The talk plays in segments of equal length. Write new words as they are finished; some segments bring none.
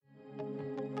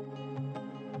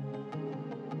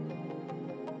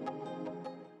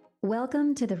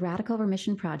Welcome to the Radical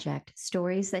Remission Project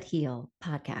Stories That Heal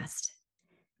podcast.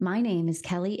 My name is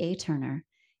Kelly A. Turner,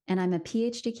 and I'm a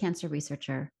PhD cancer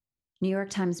researcher, New York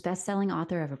Times bestselling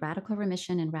author of Radical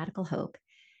Remission and Radical Hope,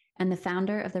 and the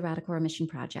founder of the Radical Remission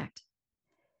Project.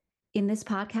 In this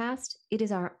podcast, it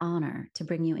is our honor to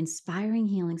bring you inspiring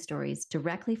healing stories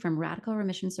directly from radical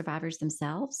remission survivors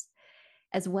themselves,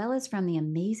 as well as from the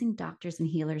amazing doctors and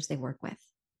healers they work with.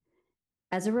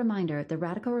 As a reminder, the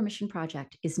Radical Remission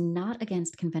Project is not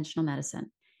against conventional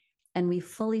medicine, and we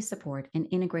fully support an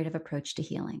integrative approach to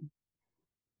healing.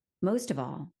 Most of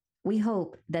all, we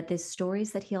hope that this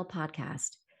Stories That Heal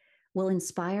podcast will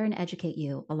inspire and educate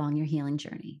you along your healing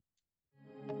journey.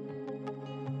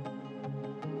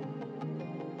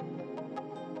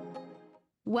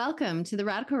 Welcome to the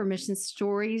Radical Remission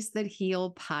Stories That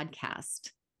Heal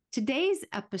podcast. Today's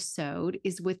episode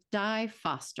is with Di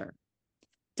Foster.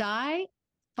 Di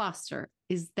Foster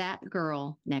is that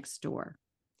girl next door.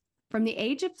 From the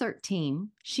age of 13,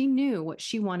 she knew what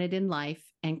she wanted in life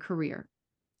and career,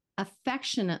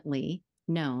 affectionately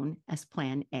known as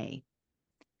Plan A.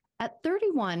 At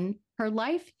 31, her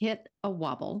life hit a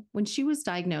wobble when she was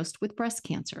diagnosed with breast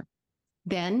cancer.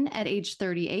 Then, at age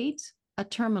 38, a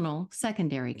terminal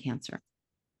secondary cancer.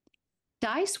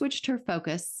 Di switched her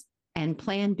focus, and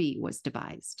Plan B was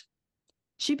devised.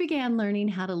 She began learning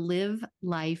how to live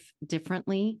life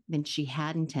differently than she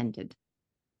had intended.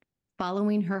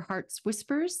 Following her heart's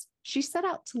whispers, she set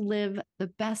out to live the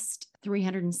best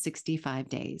 365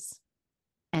 days.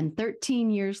 And 13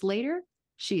 years later,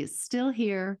 she is still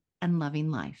here and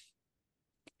loving life.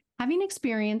 Having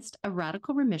experienced a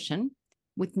radical remission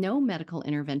with no medical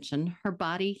intervention, her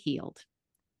body healed.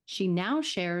 She now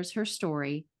shares her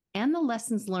story and the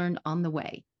lessons learned on the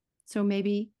way, so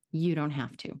maybe you don't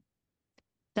have to.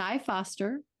 Di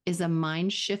Foster is a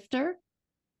mind shifter,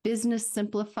 business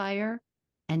simplifier,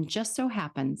 and just so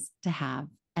happens to have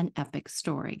an epic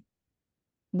story.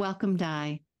 Welcome,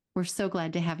 Di. We're so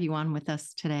glad to have you on with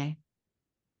us today.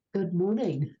 Good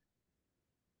morning.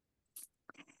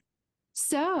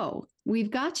 So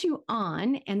we've got you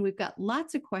on and we've got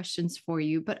lots of questions for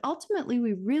you, but ultimately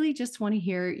we really just want to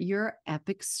hear your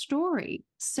epic story.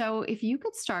 So if you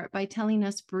could start by telling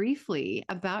us briefly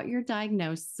about your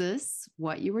diagnosis,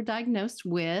 what you were diagnosed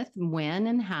with, when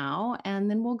and how, and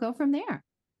then we'll go from there.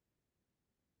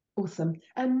 Awesome.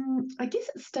 I guess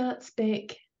it starts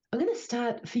back. I'm going to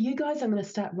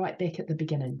start right back at the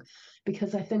beginning,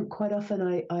 because I think quite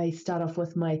often I start off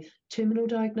with my terminal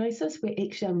diagnosis, where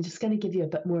actually I'm just going to give you a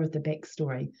bit more of the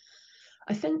backstory.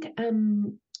 I think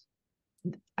the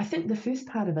first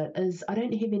part of it is I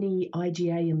don't have any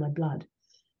IgA in my blood,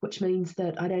 which means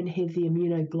that I don't have the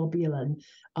immunoglobulin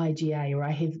IgA, or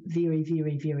I have very,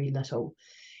 very, very little.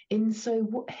 And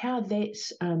so how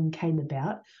that came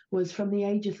about was from the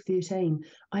age of 13,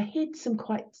 I had some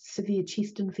quite severe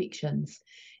chest infections.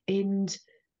 And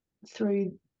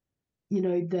through,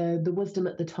 the wisdom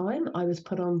at the time, I was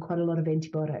put on quite a lot of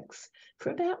antibiotics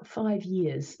for about 5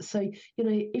 years. So,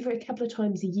 every couple of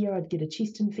times a year, I'd get a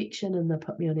chest infection and they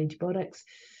put me on antibiotics.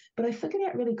 But I figured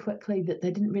out really quickly that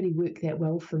they didn't really work that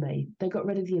well for me. They got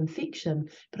rid of the infection,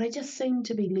 but I just seemed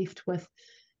to be left with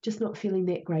just not feeling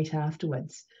that great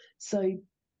afterwards. So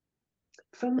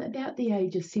from about the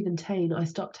age of 17, I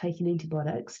stopped taking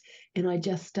antibiotics and I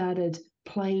just started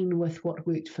playing with what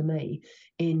worked for me.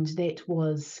 And that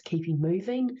was keeping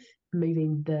moving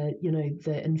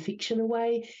the infection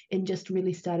away, and just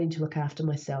really starting to look after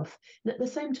myself. And at the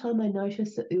same time, I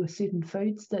noticed that there were certain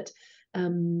foods that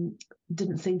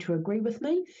didn't seem to agree with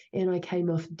me, and I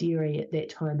came off dairy at that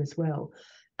time as well.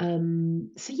 So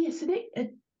that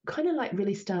it kind of like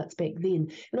really starts back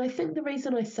then. And I think the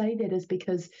reason I say that is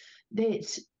because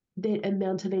that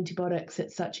amount of antibiotics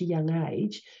at such a young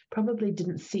age probably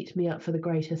didn't set me up for the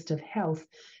greatest of health,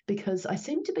 because I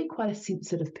seem to be quite a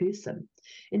sensitive person.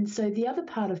 And so the other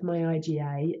part of my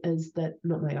IgA is that,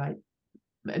 not my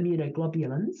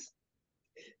immunoglobulins,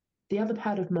 the other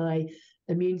part of my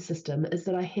immune system is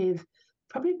that I have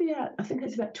probably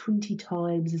about 20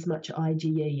 times as much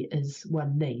IgE as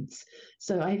one needs.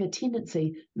 So I have a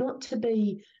tendency not to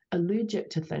be allergic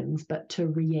to things, but to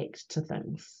react to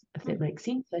things, if that makes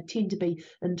sense. I tend to be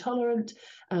intolerant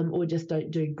or just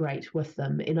don't do great with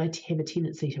them, and I have a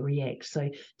tendency to react. So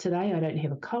today I don't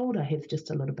have a cold, I have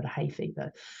just a little bit of hay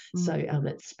fever. So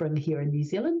it's spring here in New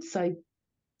Zealand. So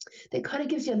that kind of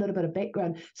gives you a little bit of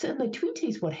background. So in my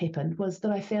 20s, what happened was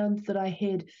that I found that I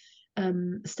had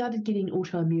started getting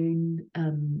autoimmune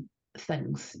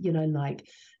things, like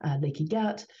leaky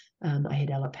gut. I had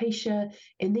alopecia,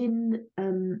 and then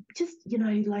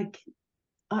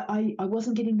I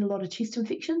wasn't getting a lot of chest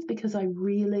infections because I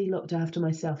really looked after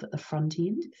myself at the front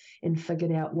end and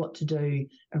figured out what to do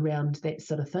around that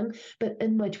sort of thing. But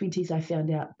in my 20s, I found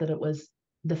out that it was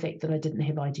the fact that I didn't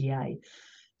have IgA.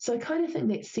 So I kind of think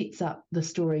that sets up the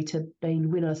story to being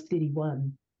when I was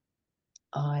 31,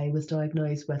 I was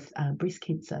diagnosed with breast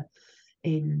cancer.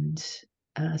 And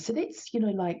so that's,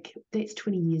 that's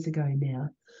 20 years ago now.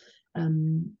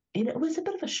 And it was a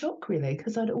bit of a shock, really,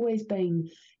 because I'd always been,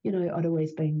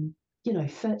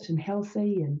 fit and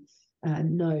healthy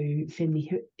and no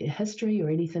family history or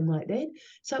anything like that.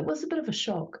 So it was a bit of a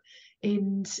shock.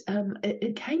 And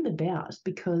it came about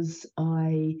because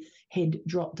I had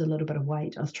dropped a little bit of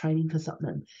weight. I was training for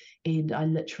something, and I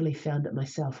literally found it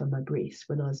myself in my breast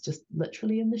when I was just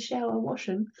literally in the shower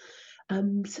washing.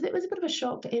 So that was a bit of a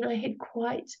shock, and I had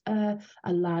quite a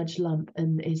large lump.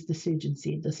 And as the surgeon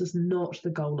said, this is not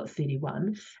the goal at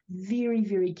 31. Very,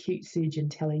 very cute surgeon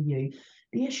telling you,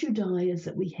 the issue, Di, is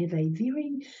that we have a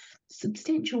very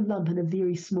substantial lump in a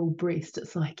very small breast.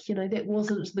 It's like, that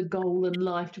wasn't the goal in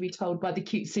life to be told by the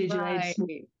cute surgeon. Right. I had small.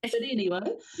 But anyway,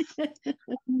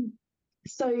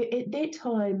 so at that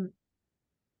time,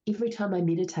 every time I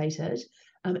meditated,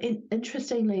 and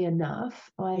interestingly enough,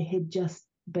 I had just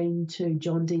been to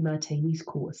John Demartini's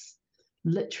course,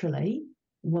 literally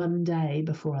one day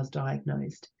before I was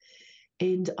diagnosed.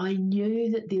 And I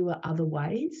knew that there were other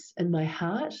ways in my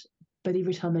heart, but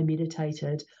every time I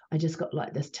meditated, I just got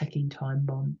like this ticking time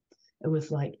bomb. It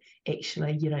was like,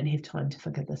 actually, you don't have time to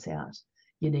figure this out.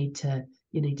 You need to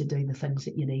do the things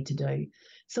that you need to do.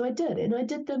 So I did, and I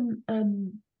did them.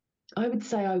 I would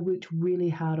say I worked really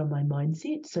hard on my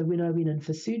mindset. So when I went in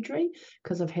for surgery,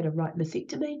 because I've had a right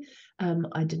mastectomy,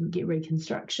 I didn't get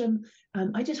reconstruction.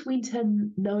 I just went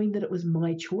in knowing that it was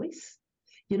my choice.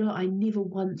 I never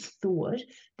once thought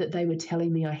that they were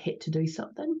telling me I had to do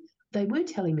something. They were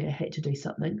telling me I had to do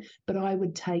something, but I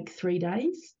would take 3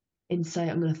 days and say,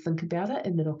 I'm going to think about it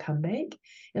and then I'll come back.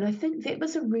 And I think that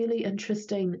was a really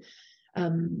interesting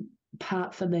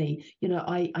part for me.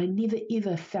 I never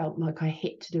ever felt like I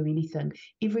had to do anything.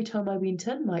 Every time I went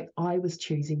in, like, I was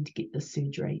choosing to get this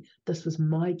surgery. This was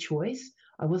my choice.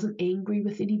 I wasn't angry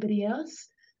with anybody else.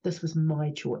 This was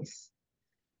my choice.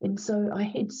 And so I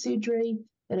had surgery,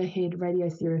 and I had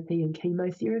radiotherapy and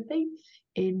chemotherapy.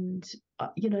 And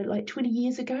like 20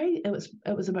 years ago, it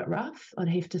was a bit rough, I'd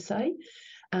have to say.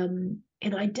 And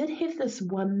I did have this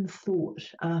one thought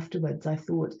afterwards. I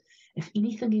thought, if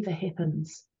anything ever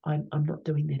happens, I'm not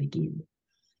doing that again.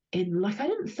 And I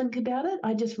didn't think about it.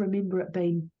 I just remember it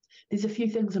being, there's a few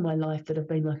things in my life that have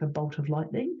been like a bolt of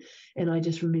lightning. And I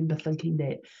just remember thinking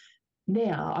that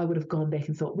now I would have gone back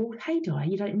and thought, well, hey, Di,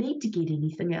 you don't need to get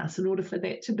anything else in order for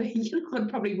that to be, I'd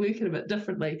probably work it a bit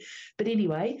differently. But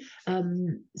anyway,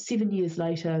 7 years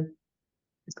later,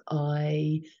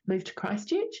 I moved to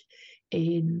Christchurch,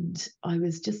 and I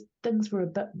was just, things were a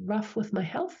bit rough with my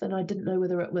health, and I didn't know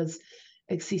whether it was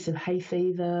excessive hay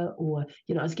fever or,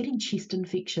 I was getting chest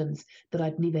infections that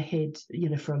I'd never had,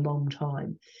 for a long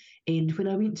time. And when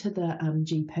I went to the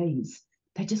GPs,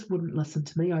 they just wouldn't listen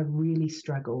to me. I really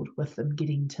struggled with them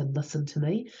getting to listen to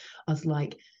me. I was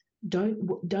like,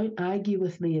 don't argue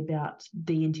with me about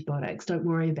the antibiotics. Don't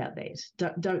worry about that.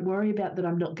 Don't worry about that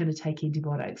I'm not going to take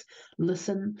antibiotics.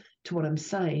 Listen to what I'm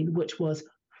saying, which was,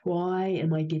 why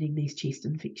am I getting these chest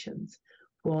infections?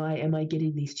 Why am I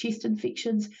getting these chest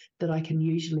infections that I can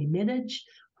usually manage?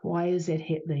 Why is that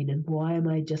happening? And why am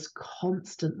I just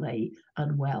constantly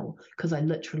unwell? Because I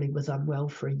literally was unwell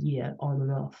for a year on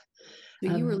and off.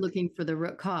 So you were looking for the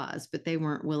root cause, but they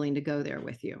weren't willing to go there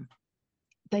with you.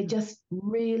 They just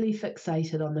really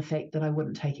fixated on the fact that I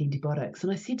wouldn't take antibiotics.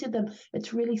 And I said to them,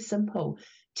 it's really simple.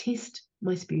 Test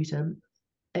my sputum.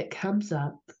 It comes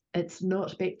up. It's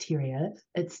not bacteria.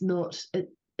 It's not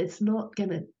going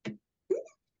to...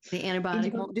 The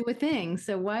antibiotic won't do a thing.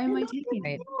 So why am I taking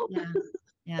it?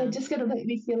 Yeah. They're just going to make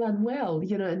me feel unwell,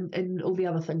 and all the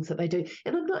other things that they do.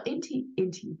 And I'm not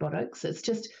antibiotics. It's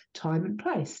just time and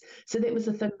place. So that was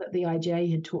the thing that the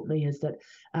IgA had taught me, is that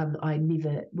I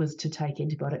never was to take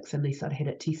antibiotics unless I'd had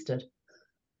it tested.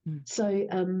 So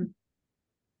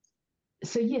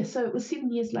it was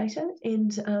 7 years later,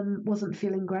 and wasn't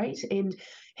feeling great, and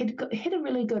had a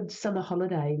really good summer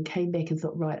holiday, and came back and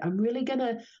thought, right, I'm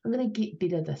gonna get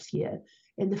better this year.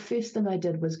 And the first thing I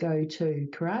did was go to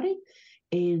karate,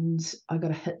 and I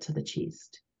got a hit to the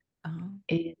chest. Oh.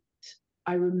 And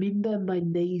I remember my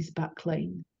knees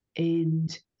buckling,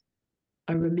 and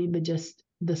I remember just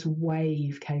this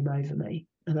wave came over me,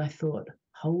 and I thought,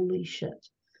 holy shit,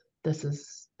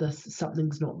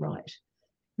 something's not right.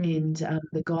 And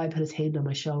the guy put his hand on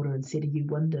my shoulder and said, are you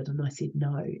winded? And I said,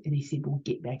 no. And he said, well,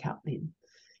 get back up then.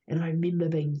 And I remember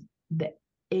being the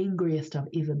angriest I've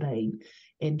ever been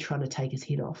and trying to take his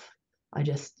head off. I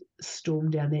just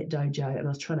stormed down that dojo and I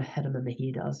was trying to hit him in the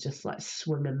head. I was just like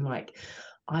swinging, like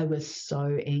I was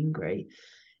so angry.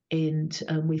 And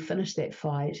we finished that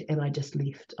fight and I just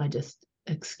left. I just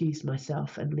excused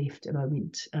myself and left. And I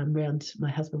went round, my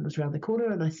husband was round the corner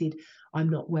and I said, I'm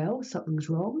not well, something's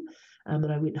wrong. And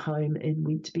I went home and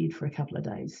went to bed for a couple of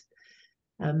days.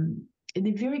 And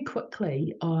then very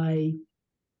quickly,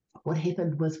 what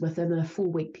happened was within a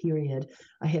 4-week period,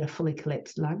 I had a fully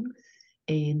collapsed lung.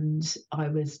 And I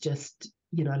was just,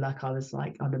 I was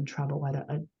like, I'm in trouble.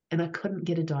 And I couldn't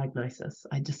get a diagnosis.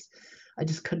 I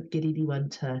just couldn't get anyone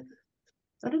to,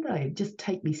 I don't know, just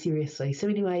take me seriously. So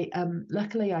anyway,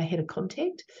 luckily I had a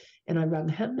contact and I rang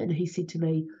him and he said to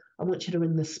me, I want you to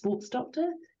ring the sports doctor.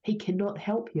 He cannot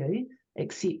help you,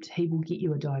 except he will get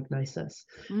you a diagnosis.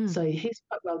 So he's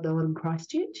quite well known in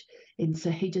Christchurch. And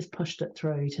so he just pushed it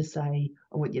through to say,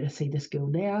 I want you to see this girl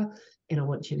now and I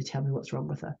want you to tell me what's wrong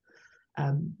with her.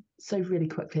 So really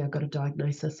quickly I got a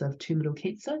diagnosis of terminal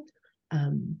cancer,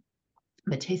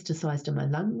 metastasized in my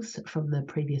lungs from the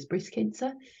previous breast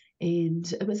cancer.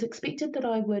 And it was expected that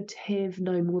I would have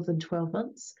no more than 12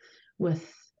 months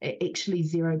with actually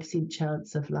 0%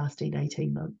 chance of lasting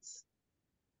 18 months.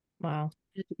 Wow.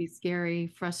 It would be scary,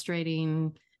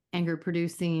 frustrating, anger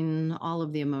producing, all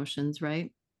of the emotions,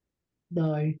 right?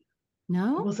 No.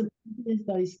 No? It wasn't any of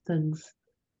those things.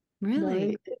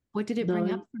 Really? No, what did it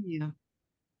bring up for you?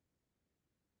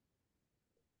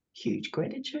 Huge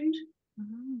gratitude.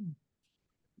 Oh.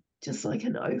 Just like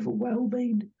an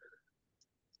overwhelming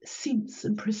sense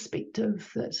and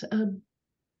perspective that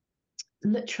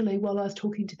literally while I was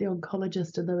talking to the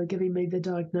oncologist and they were giving me the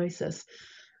diagnosis,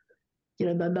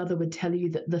 my mother would tell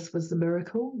you that this was the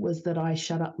miracle, was that I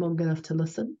shut up long enough to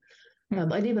listen.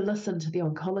 I never listened to the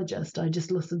oncologist. I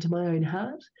just listened to my own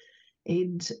heart.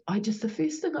 And the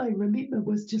first thing I remember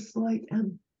was just like,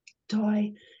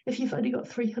 Di, if you've only got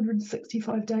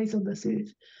 365 days on this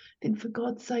earth, then for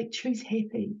God's sake, choose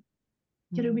happy.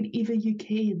 Whenever you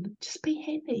can, just be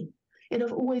happy. And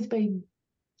I've always been,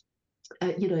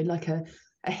 like a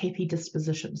happy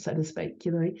disposition, so to speak,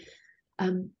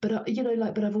 but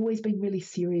I've always been really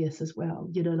serious as well.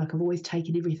 Like I've always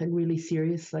taken everything really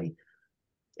seriously.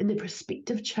 And the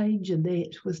perspective change in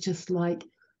that was just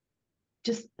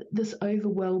this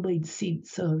overwhelming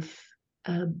sense of,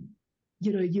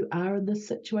 you are in this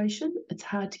situation. It's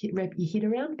hard to wrap your head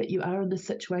around, but you are in this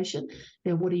situation.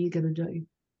 Now, what are you going to do?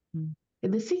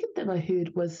 And the second thing I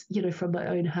heard was, from my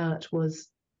own heart was,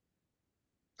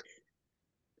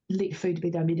 let food be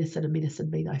thy medicine and medicine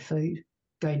be thy food.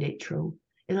 Go natural.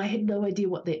 And I had no idea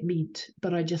what that meant,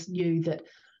 but I just knew that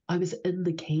I was in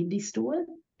the candy store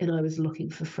and I was looking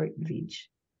for fruit and veg.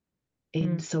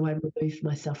 And so I removed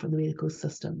myself from the medical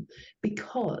system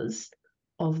because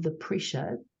of the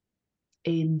pressure.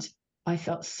 And I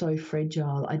felt so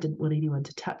fragile. I didn't want anyone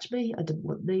to touch me. I didn't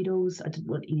want needles. I didn't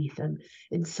want anything.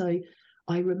 And so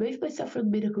I removed myself from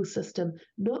the medical system,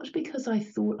 not because I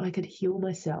thought I could heal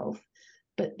myself,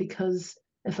 but because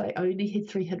if I only had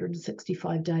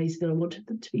 365 days, then I wanted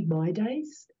them to be my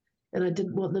days. And I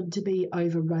didn't want them to be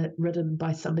overridden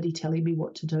by somebody telling me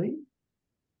what to do.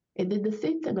 And then the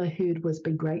third thing I heard was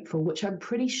be grateful, which I'm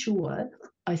pretty sure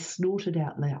I snorted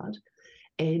out loud.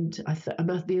 And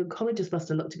the oncologist must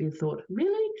have looked at me and thought,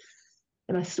 really?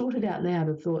 And I snorted out loud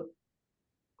and thought,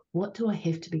 what do I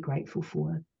have to be grateful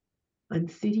for? I'm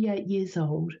 38 years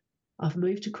old. I've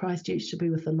moved to Christchurch to be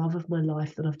with the love of my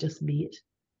life that I've just met.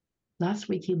 Last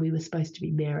weekend we were supposed to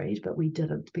be married, but we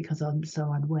didn't because I'm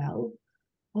so unwell.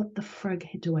 What the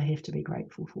frig do I have to be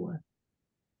grateful for?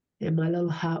 And my little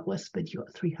heart whispered, you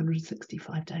got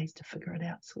 365 days to figure it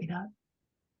out, sweetheart.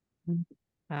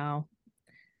 Wow.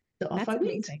 So off I went.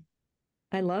 Amazing.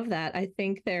 I love that. I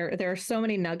think there are so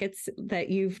many nuggets that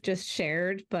you've just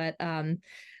shared, but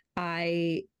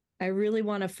I really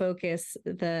want to focus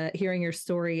hearing your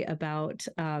story about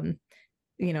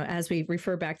as we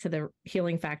refer back to the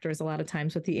healing factors a lot of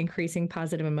times with the increasing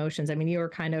positive emotions. I mean, you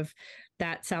were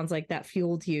that sounds like that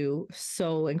fueled you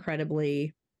so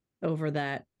incredibly over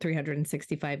that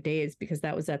 365 days, because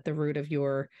that was at the root of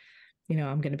your,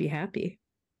 I'm going to be happy.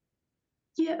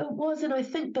 Yeah, it was. And I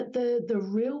think that the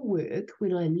real work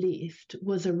when I left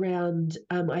was around,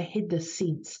 I had this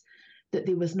sense that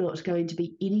there was not going to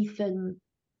be anything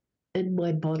in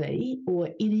my body or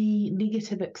any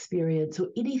negative experience or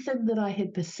anything that I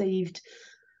had perceived,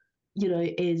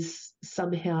 as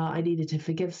somehow I needed to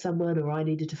forgive someone or I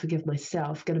needed to forgive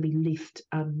myself, going to be left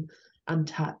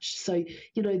untouched. So,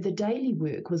 the daily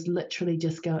work was literally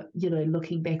just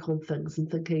looking back on things and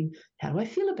thinking, how do I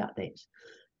feel about that?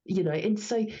 and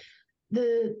so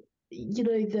the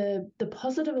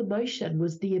positive emotion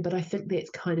was there, but I think that's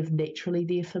kind of naturally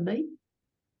there for me.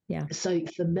 Yeah. So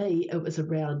for me, it was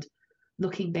around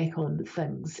looking back on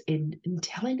things and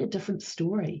telling a different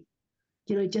story,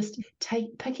 just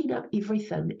picking up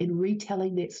everything and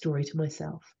retelling that story to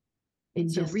myself,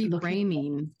 and So just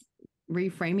reframing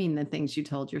the things you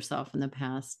told yourself in the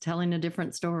past, telling a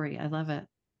different story. I love it.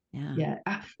 Yeah.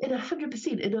 And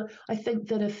 100%. And I think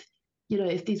that if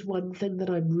there's one thing that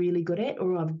I'm really good at,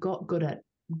 or I've got good at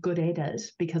it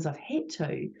because I've had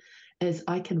to, is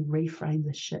I can reframe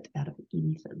the shit out of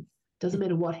anything. Doesn't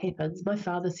matter what happens. My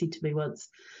father said to me once,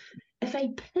 if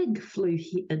a pig flew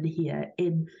in here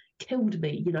and killed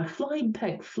me, a flying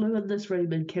pig flew in this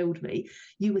room and killed me,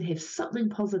 you would have something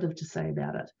positive to say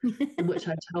about it. In which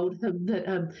I told him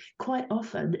that quite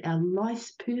often our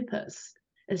life's purpose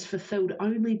is fulfilled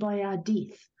only by our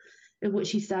death, in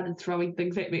which he started throwing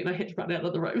things at me and I had to run out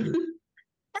of the room.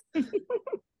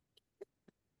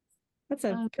 That's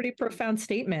a pretty profound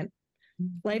statement.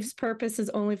 Life's purpose is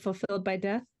only fulfilled by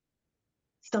death.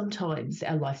 Sometimes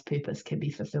our life's purpose can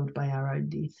be fulfilled by our own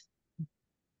death.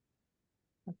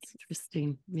 That's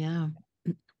interesting. Yeah.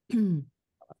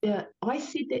 Yeah, I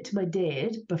said that to my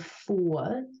dad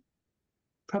before,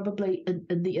 probably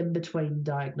in the in-between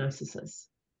diagnoses.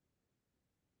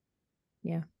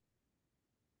 Yeah.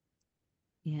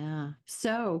 Yeah.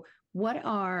 So what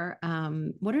are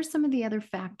some of the other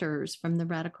factors from the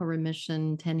Radical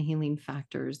Remission 10 healing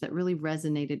factors that really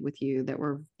resonated with you, that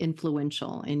were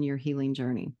influential in your healing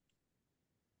journey?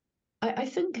 I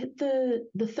think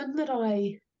the thing that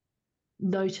I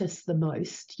notice the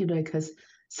most, because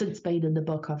since being in the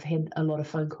book, I've had a lot of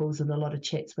phone calls and a lot of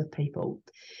chats with people.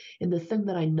 And the thing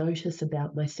that I notice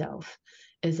about myself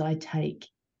is I take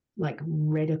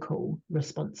radical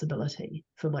responsibility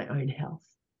for my own health.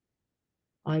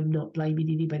 I'm not blaming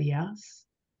anybody else.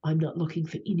 I'm not looking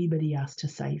for anybody else to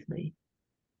save me.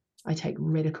 I take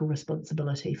radical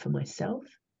responsibility for myself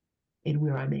and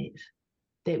where I'm at.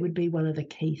 That would be one of the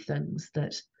key things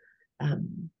that's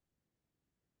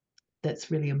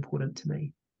really important to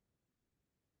me.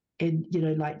 And,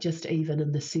 just even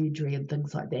in the surgery and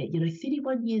things like that,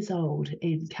 31 years old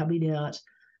and coming out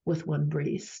with one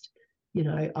breast,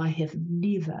 I have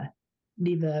never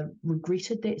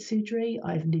regretted that surgery.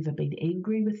 I've never been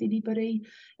angry with anybody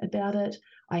about it.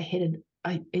 And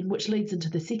which leads into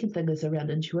the second thing, is around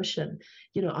intuition.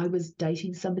 I was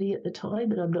dating somebody at the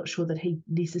time, and I'm not sure that he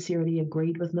necessarily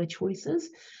agreed with my choices,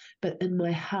 but in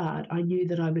my heart, I knew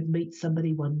that I would meet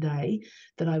somebody one day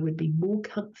that I would be more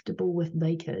comfortable with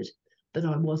naked than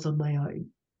I was on my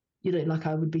own.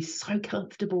 I would be so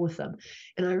comfortable with them.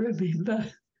 And I remember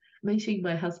meeting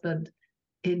my husband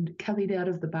and coming out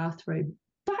of the bathroom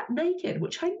butt naked,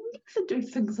 which I never do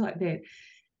things like that.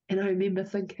 And I remember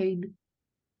thinking,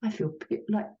 I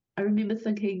remember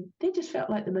thinking that just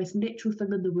felt like the most natural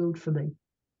thing in the world for me.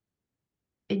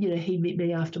 And, he met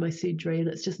me after my surgery, and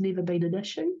it's just never been an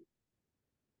issue.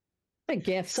 A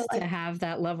gift to have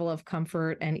that level of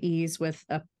comfort and ease with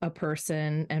a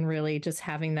person, and really just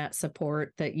having that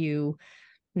support that you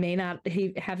may not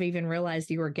have even realized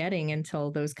you were getting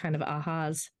until those kind of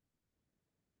ahas.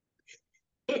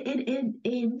 And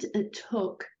it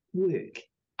took work.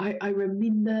 I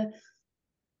remember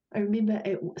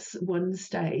at one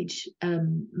stage,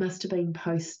 must have been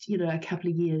post, a couple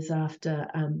of years after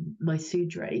my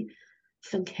surgery,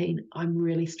 thinking I'm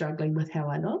really struggling with how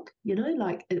I look.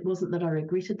 It wasn't that I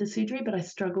regretted the surgery, but I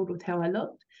struggled with how I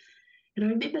looked. And I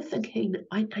remember thinking,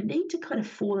 I need to kind of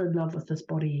fall in love with this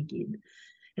body again.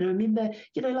 And I remember,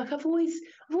 I've always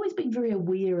been very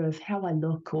aware of how I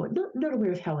look, or not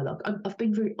aware of how I look. I've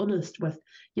been very honest with,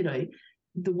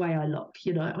 the way I look.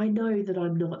 I know that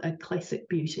I'm not a classic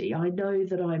beauty. I know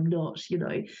that I'm not,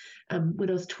 when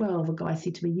I was 12, a guy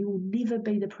said to me, you will never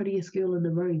be the prettiest girl in the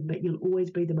room, but you'll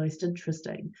always be the most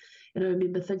interesting. And I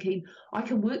remember thinking, I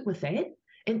can work with that.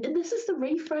 And this is the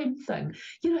reframe thing.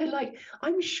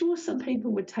 I'm sure some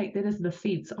people would take that as an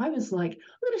offense. I was like,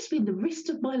 I'm going to spend the rest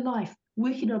of my life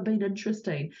working on being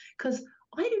interesting, because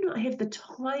I do not have the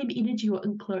time, energy, or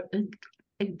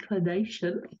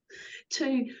inclination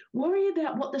to worry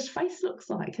about what this face looks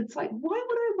like. It's like, why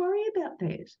would I worry about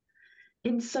that?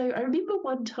 And so I remember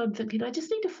one time thinking, I just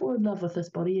need to fall in love with this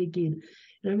body again.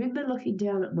 And I remember looking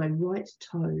down at my right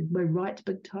toe, my right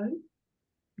big toe,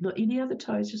 not any other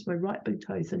toes, just my right big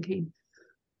toe, thinking,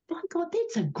 my God,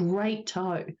 that's a great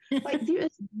toe. There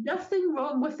is nothing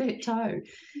wrong with that toe.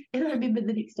 And I remember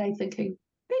the next day thinking,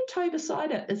 that toe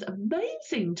beside it is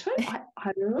amazing too.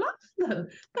 I love them.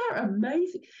 They're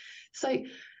amazing. So,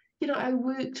 I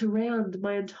worked around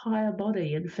my entire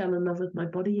body and fell in love with my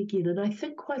body again. And I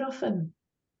think quite often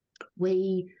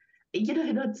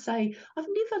and I'd say, I've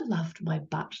never loved my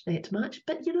butt that much.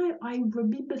 But, I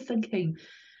remember thinking,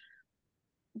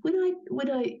 when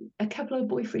a couple of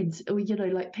boyfriends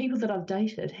or, like people that I've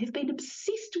dated have been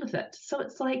obsessed with it. So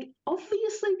it's like,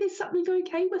 obviously there's something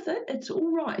okay with it. It's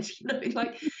all right.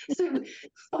 So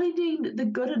finding the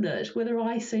good in it, whether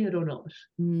I see it or not.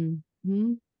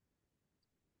 Mm-hmm.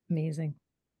 Amazing.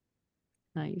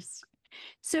 Nice.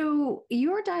 So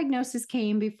your diagnosis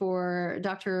came before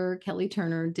Dr. Kelly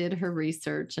Turner did her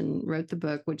research and wrote the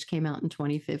book, which came out in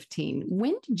 2015.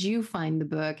 When did you find the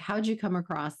book? How did you come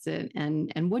across it?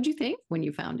 And what did you think when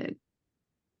you found it?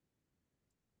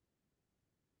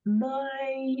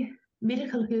 My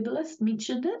medical herbalist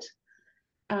mentioned it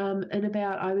in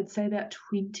I would say about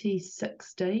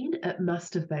 2016. It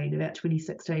must have been about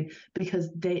 2016, because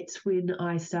that's when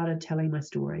I started telling my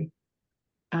story.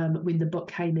 When the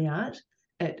book came out,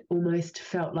 it almost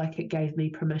felt like it gave me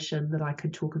permission that I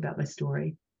could talk about my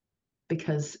story.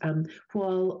 Because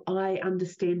while I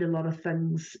understand a lot of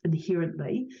things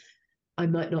inherently, I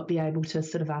might not be able to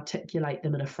sort of articulate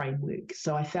them in a framework.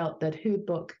 So I felt that her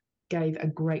book gave a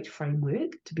great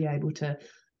framework to be able to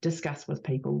discuss with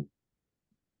people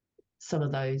some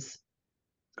of those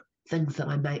things that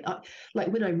I made.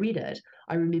 Like when I read it,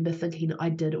 I remember thinking, I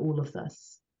did all of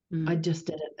this. I just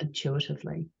did it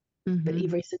intuitively. But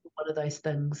every single one of those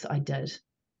things I did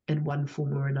in one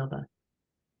form or another.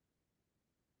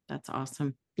 That's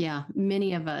awesome. Yeah.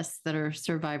 Many of us that are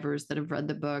survivors that have read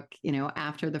the book,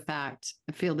 after the fact,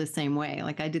 feel the same way.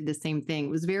 Like I did the same thing.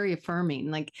 It was very affirming.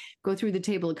 Like go through the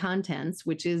table of contents,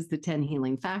 which is the 10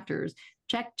 healing factors.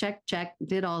 Check, check, check.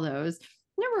 Did all those.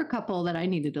 There were a couple that I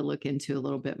needed to look into a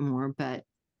little bit more, but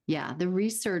yeah, the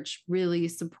research really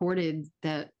supported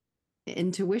that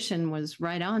intuition was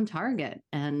right on target,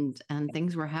 and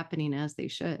things were happening as they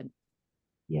should.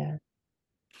 Yeah.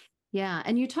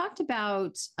 And you talked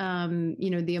about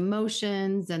the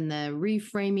emotions and the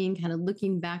reframing, kind of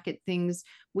looking back at things.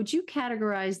 Would you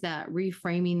categorize that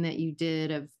reframing that you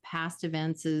did of past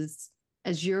events as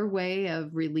your way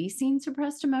of releasing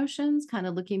suppressed emotions, kind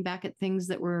of looking back at things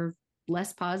that were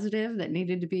less positive that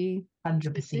needed to be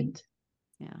 100%?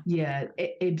 Yeah,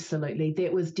 absolutely.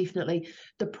 That was definitely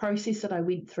the process that I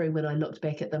went through when I looked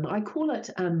back at them. I call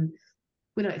it,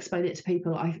 when I explain it to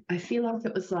people, I feel like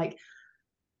it was like,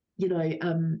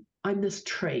 I'm this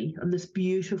tree, I'm this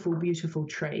beautiful, beautiful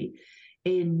tree.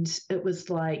 And it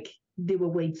was like there were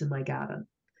weeds in my garden.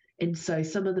 And so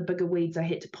some of the bigger weeds I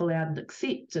had to pull out and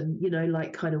accept and,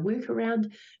 kind of work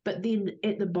around. But then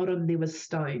at the bottom, there was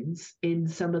stones,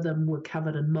 and some of them were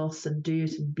covered in moss and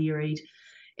dirt and buried.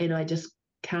 And I just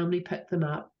calmly picked them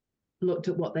up, looked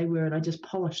at what they were, and I just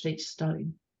polished each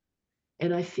stone.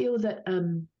 And I feel that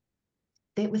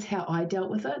that was how I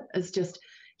dealt with it. It's just,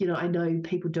 I know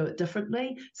people do it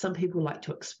differently. Some people like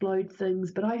to explode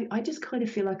things, but I just kind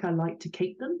of feel like I like to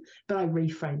keep them, but I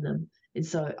reframe them. And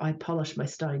so I polished my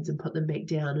stones and put them back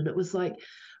down. And it was like,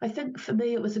 I think for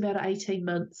me, it was about 14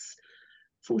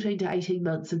 to 18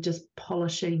 months of just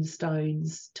polishing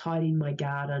stones, tidying my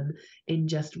garden, and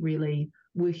just really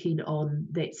working on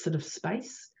that sort of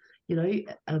space.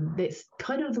 That's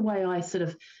kind of the way I sort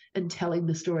of, in telling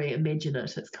the story, imagine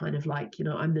it. It's kind of like,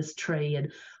 I'm this tree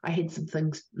and I had some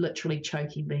things literally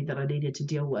choking me that I needed to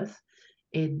deal with.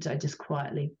 And I just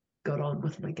quietly got on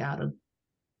with my garden.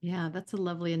 Yeah, that's a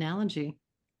lovely analogy.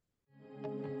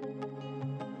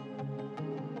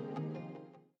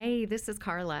 Hey, this is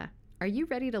Carla. Are you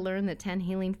ready to learn the 10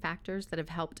 healing factors that have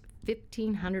helped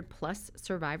 1,500 plus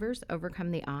survivors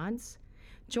overcome the odds?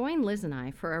 Join Liz and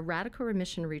I for a Radical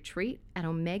Remission retreat at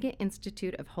Omega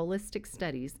Institute of Holistic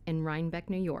Studies in Rhinebeck,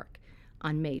 New York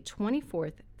on May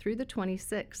 24th through the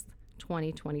 26th,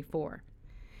 2024.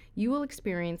 You will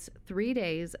experience 3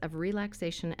 days of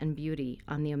relaxation and beauty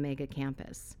on the Omega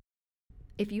campus.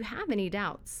 If you have any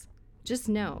doubts, just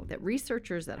know that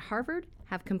researchers at Harvard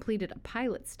have completed a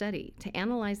pilot study to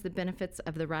analyze the benefits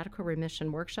of the Radical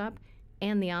Remission Workshop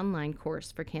and the online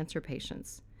course for cancer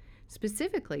patients.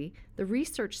 Specifically, the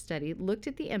research study looked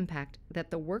at the impact that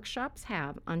the workshops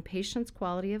have on patients'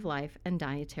 quality of life and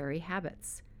dietary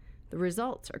habits. The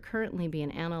results are currently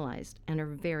being analyzed and are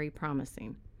very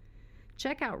promising.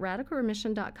 Check out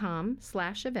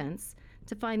radicalremission.com/events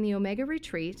to find the Omega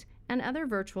Retreat and other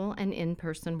virtual and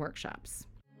in-person workshops.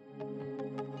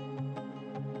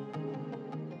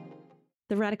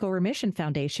 The Radical Remission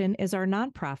Foundation is our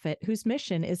nonprofit whose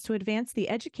mission is to advance the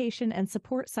education and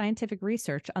support scientific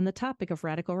research on the topic of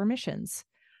radical remissions.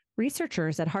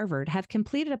 Researchers at Harvard have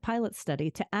completed a pilot study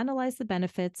to analyze the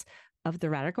benefits of the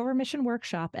Radical Remission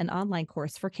Workshop and online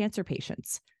course for cancer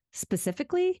patients.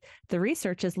 Specifically, the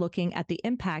research is looking at the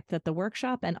impact that the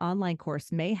workshop and online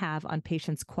course may have on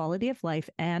patients' quality of life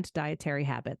and dietary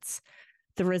habits.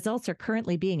 The results are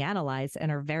currently being analyzed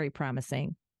and are very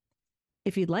promising.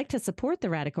 If you'd like to support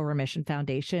the Radical Remission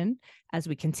Foundation as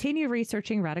we continue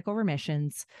researching radical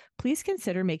remissions, please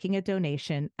consider making a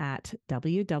donation at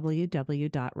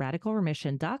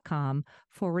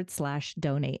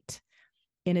www.radicalremission.com/donate.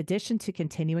 In addition to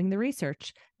continuing the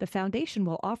research, the foundation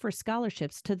will offer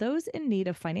scholarships to those in need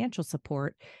of financial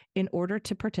support in order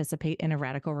to participate in a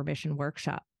radical remission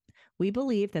workshop. We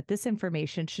believe that this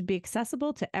information should be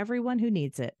accessible to everyone who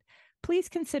needs it. Please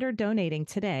consider donating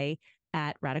today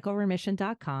at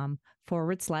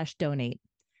radicalremission.com/donate.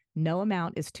 No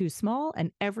amount is too small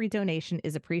and every donation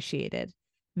is appreciated.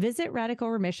 Visit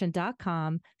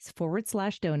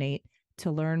radicalremission.com/donate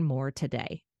to learn more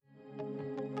today.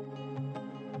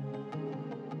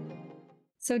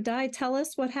 So Di, tell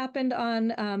us what happened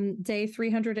on day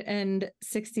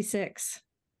 366.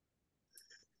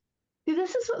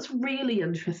 This is what's really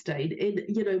interesting. And,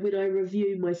 when I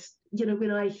review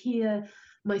when I hear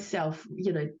myself,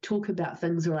 talk about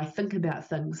things or I think about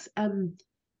things,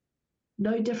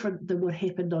 no different than what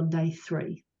happened on day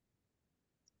 3,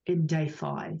 in day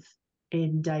 5,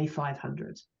 in day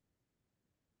 500.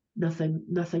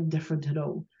 Nothing different at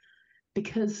all.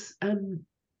 Because, and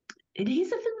here's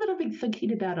the thing that I've been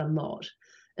thinking about a lot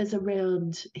is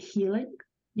around healing,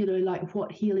 like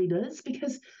what healing is,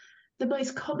 because the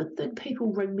most common thing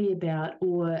people ring me about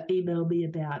or email me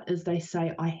about is they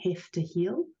say, I have to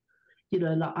heal.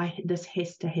 This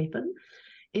has to happen.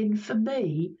 And for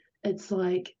me, it's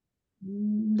like,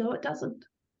 no, it doesn't.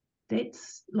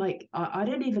 That's like, I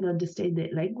don't even understand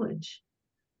that language.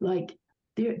 Like,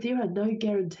 there are no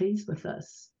guarantees with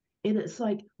this. And it's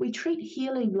like, we treat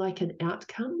healing like an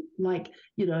outcome, like,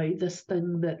 this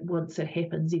thing that once it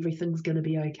happens, everything's going to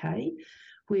be okay.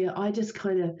 Where I just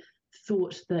kind of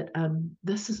thought that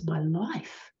this is my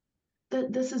life.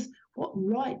 That this is, what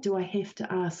right do I have to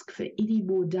ask for any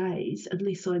more days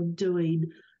unless I'm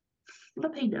doing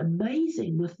flipping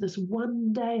amazing with this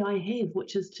one day I have,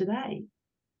 which is today.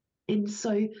 And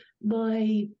so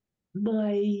my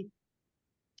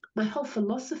whole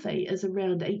philosophy is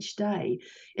around each day,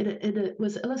 and it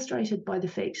was illustrated by the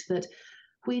fact that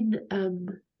when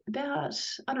about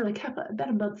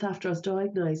a month after I was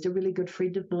diagnosed, a really good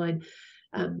friend of mine,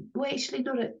 actually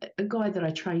not a guy that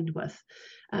I trained with,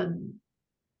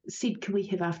 said, can we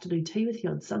have afternoon tea with you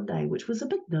on Sunday, which was a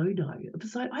big no-no. It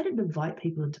was like, I didn't invite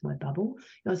people into my bubble.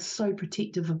 I was so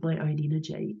protective of my own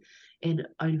energy, and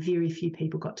very few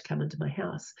people got to come into my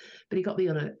house. But he got me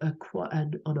on an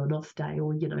off day,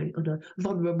 or, on a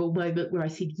vulnerable moment where I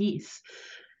said yes.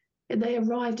 And they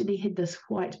arrived and he had this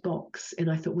white box, and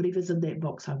I thought, whatever's in that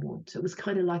box I want. It was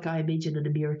kind of like I imagine in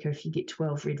America, if you get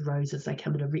 12 red roses, they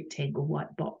come in a rectangle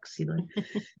white box, So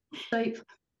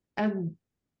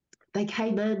they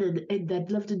came in and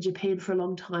they'd lived in Japan for a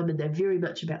long time, and they're very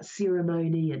much about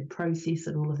ceremony and process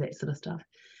and all of that sort of stuff.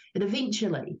 And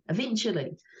eventually,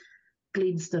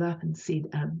 Glenn stood up and said,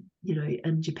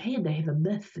 in Japan they have a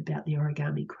myth about the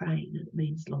origami crane, and it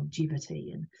means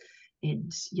longevity, and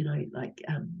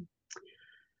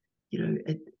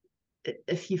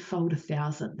if you fold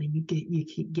 1,000, then you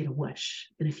get a wish,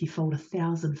 and if you fold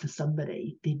 1,000 for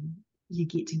somebody, then you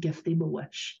get to give them a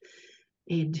wish.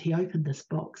 And he opened this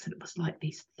box, and it was like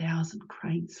these 1,000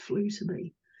 cranes flew to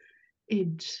me.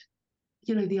 And,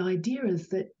 the idea is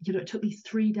that, it took me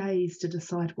 3 days to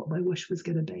decide what my wish was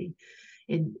going to be.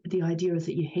 And the idea is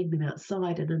that you hang them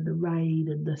outside, and in the rain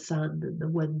and the sun and the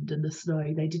wind and the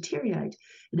snow, they deteriorate.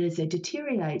 And as they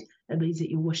deteriorate, it means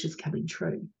that your wish is coming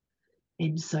true.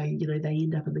 And so, they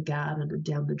end up in the garden and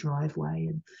down the driveway.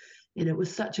 And it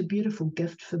was such a beautiful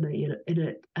gift for me.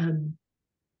 And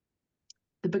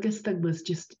the biggest thing was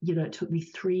just, it took me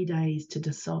 3 days to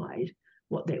decide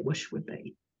what that wish would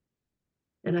be.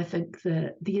 And I think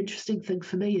the interesting thing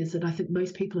for me is that I think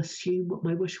most people assume what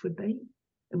my wish would be.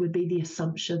 It would be the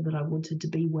assumption that I wanted to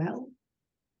be well.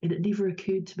 And it never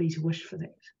occurred to me to wish for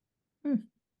that.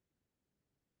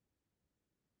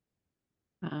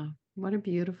 Wow, what a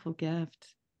beautiful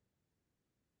gift.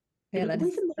 Yeah,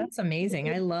 that's amazing.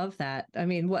 I love that. I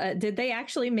mean, did they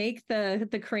actually make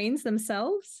the cranes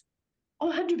themselves?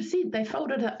 Oh, 100%. They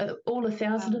folded all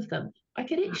 1,000 of them. I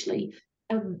could actually,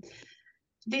 I've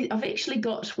actually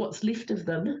got what's left of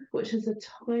them, which is a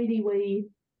tiny wee,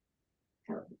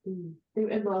 they're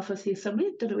in my office here somewhere,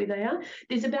 don't know where they are.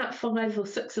 There's about 5 or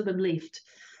 6 of them left.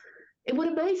 And what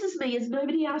amazes me is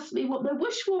nobody asked me what my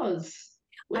wish was.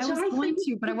 which I was I going think,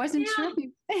 to, but I wasn't sure.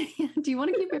 Do you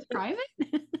want to keep it private?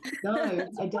 no,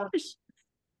 I don't,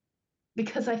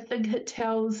 because I think it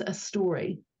tells a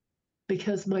story.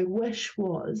 Because my wish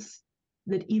was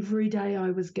that every day I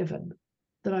was given,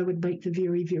 that I would make the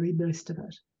very, very most of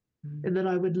it, and that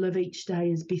I would live each day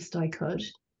as best I could,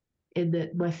 and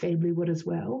that my family would as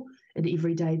well, and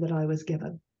every day that I was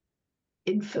given.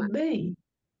 And for me,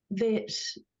 that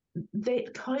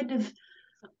kind of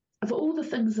all the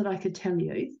things that I could tell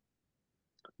you,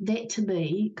 that to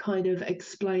me kind of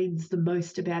explains the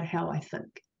most about how I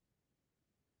think.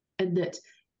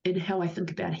 And how I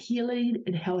think about healing,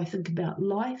 and how I think about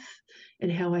life,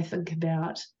 and how I think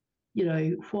about,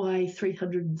 why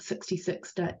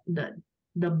 366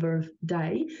 number of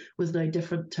day was no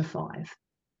different to 5.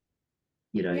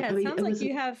 Yeah, I mean, sounds like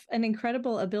you have an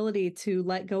incredible ability to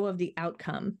let go of the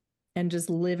outcome and just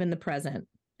live in the present.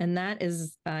 And that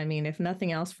is, I mean, if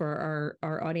nothing else, for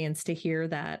our audience to hear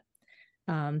that,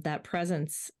 that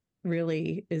presence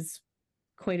really is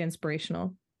quite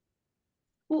inspirational.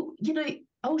 Well,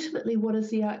 ultimately, what is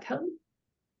the outcome?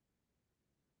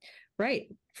 Right.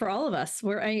 For all of us,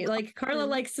 like Carla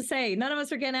likes to say, none of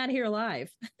us are getting out of here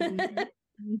alive.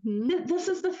 Mm-hmm. This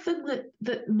is the thing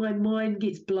that my mind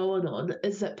gets blown on,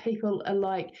 is that people are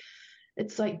like,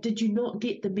 it's like, did you not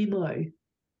get the memo?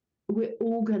 We're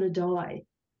all going to die.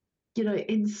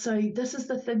 And so this is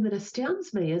the thing that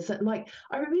astounds me, is that, like,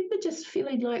 I remember just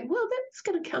feeling like, well, that's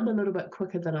going to come a little bit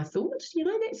quicker than I thought.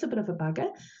 That's a bit of a bugger.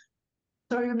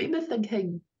 So I remember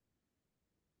thinking,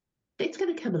 that's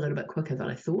going to come a little bit quicker than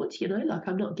I thought, like,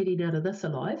 I'm not getting out of this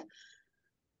alive.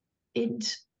 And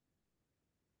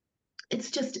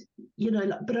it's just,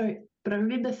 but I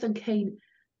remember thinking,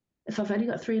 if I've only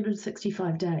got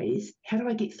 365 days, how do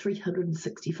I get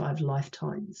 365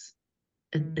 lifetimes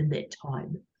in that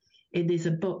time? And there's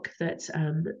a book that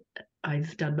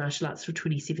I've done martial arts for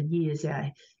 27 years,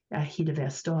 our head of our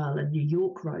style in New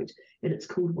York wrote, and it's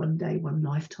called One Day, One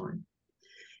Lifetime.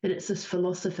 And it's this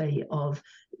philosophy of,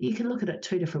 you can look at it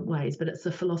 2 different ways, but it's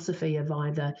the philosophy of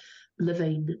either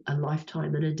living a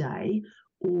lifetime in a day,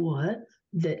 or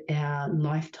that our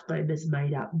lifetime is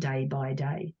made up day by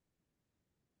day.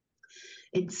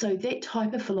 And so that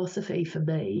type of philosophy for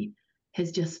me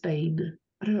has just been,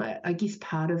 I don't know, I guess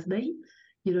part of me,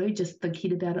 just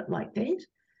thinking about it like that.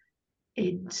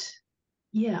 And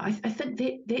yeah, I think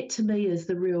that to me is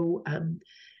the real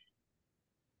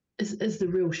is the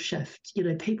real shift.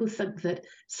 People think that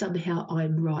somehow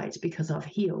I'm right because I've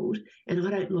healed, and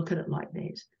I don't look at it like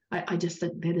that. I just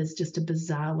think that is just a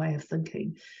bizarre way of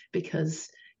thinking, because,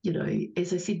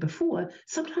 as I said before,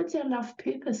 sometimes our life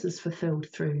purpose is fulfilled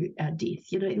through our death.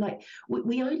 Like,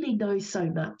 we only know so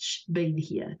much being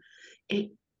here.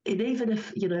 And even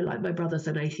if, like, my brother's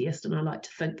an atheist, and I like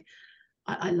to think,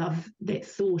 I love that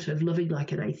thought of living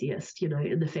like an atheist,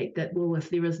 and the fact that, well, if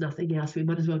there is nothing else, we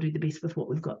might as well do the best with what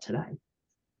we've got today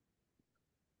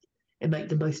and make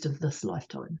the most of this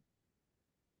lifetime.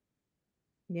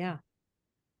 Yeah.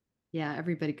 Yeah,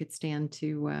 everybody could stand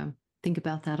to think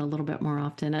about that a little bit more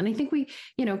often. And I think we,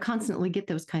 constantly get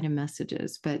those kind of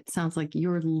messages, but it sounds like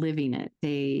you're living it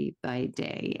day by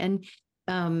day. And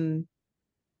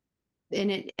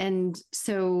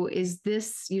so is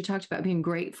this, you talked about being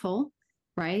grateful,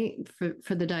 right,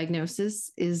 for the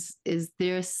diagnosis. Is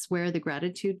this where the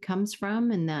gratitude comes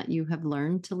from, and that you have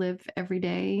learned to live every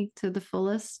day to the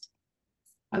fullest?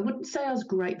 I wouldn't say I was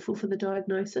grateful for the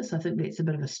diagnosis. I think that's a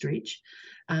bit of a stretch.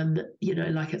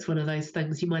 Like, it's one of those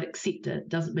things, you might accept it.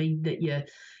 Doesn't mean that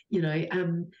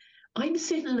I'm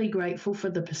certainly grateful for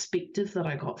the perspective that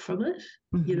I got from it,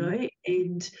 Mm-hmm.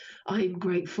 And I'm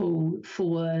grateful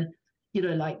for,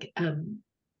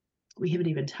 we haven't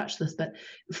even touched this, but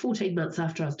 14 months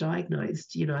after I was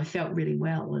diagnosed, I felt really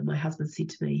well. And my husband said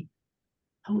to me,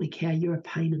 holy cow, you're a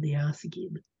pain in the ass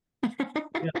again.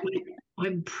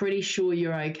 I'm pretty sure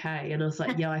you're okay. And I was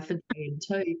like, yeah, I think I am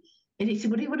too. And he said,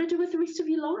 what do you want to do with the rest of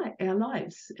our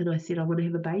lives? And I said, I want to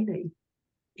have a baby.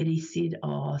 And he said,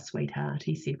 oh, sweetheart.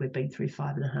 He said, we've been through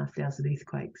 5,500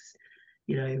 earthquakes.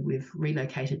 We've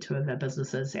relocated 2 of our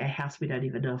businesses. Our house, we don't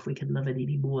even know if we can live in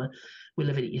anymore. We're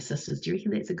living at your sister's. Do you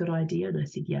reckon that's a good idea? And I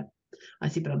said, yeah. I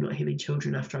said, but I'm not having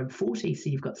children after I'm 40.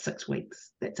 So you've got 6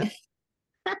 weeks. That's it.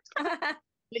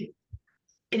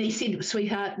 And he said,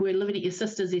 sweetheart, we're living at your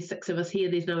sister's. There's 6 of us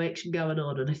here. There's no action going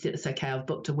on. And I said, it's okay. I've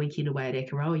booked a weekend away at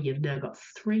Akaroa. You've now got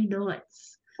 3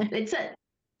 nights. That's it.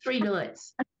 3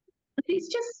 nights. Let's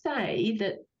just say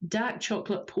that dark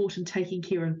chocolate, port, and taking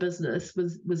care of business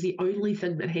was the only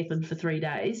thing that happened for 3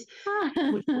 days,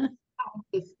 which was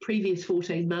the previous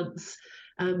 14 months.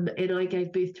 And I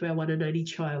gave birth to our one and only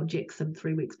child, Jackson,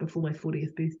 3 weeks before my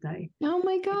 40th birthday. Oh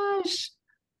my gosh.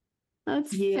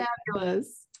 That's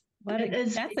fabulous.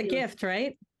 That's a gift,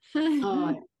 right?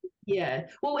 Oh, yeah.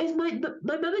 Well, as my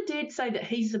mum and dad say that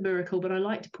he's the miracle, but I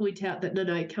like to point out that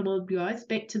no, come on, guys,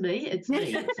 back to me. It's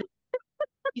me.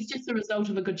 He's just the result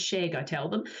of a good shag, I tell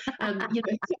them.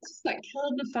 It's just like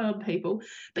killing the farm people.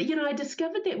 But I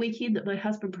discovered that weekend that my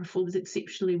husband performs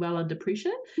exceptionally well under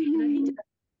pressure. He did a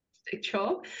fantastic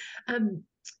job.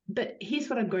 But here's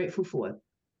what I'm grateful for.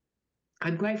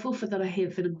 I'm grateful for that I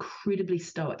have an incredibly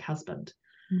stoic husband.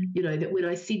 That when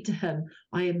I said to him,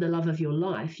 I am the love of your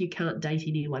life, you can't date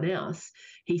anyone else,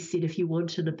 he said, if you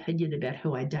want an opinion about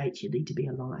who I date, you need to be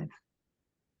alive.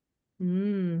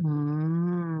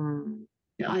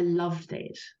 I loved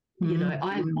that.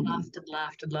 I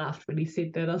laughed and laughed when he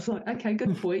said that. I was like, okay,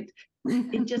 good point.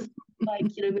 It just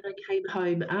like, when I came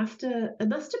home after, it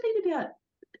must have been about,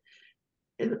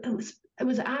 it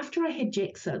was after I had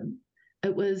Jackson.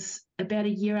 It was about a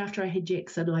year after I had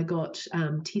Jackson, I got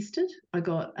tested. I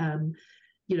got,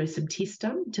 some tests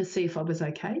done to see if I was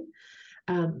okay.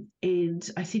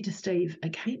 And I said to Steve, I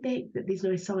came back that there's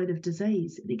no sign of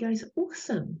disease. And he goes,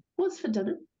 awesome. What's for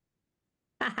dinner?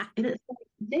 And it's like,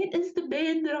 that is the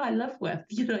man that I live with.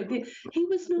 He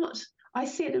was not, I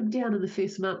sat him down in the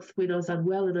first month when I was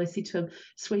unwell and I said to him,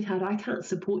 sweetheart, I can't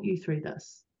support you through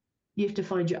this. You have to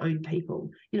find your own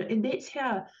people. And that's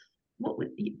how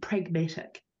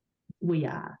pragmatic we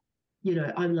are.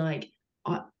 I'm like,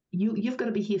 you've got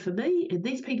to be here for me, and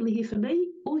these people are here for me.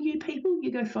 All you people,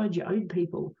 you go find your own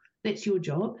people. That's your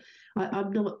job.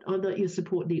 I'm not your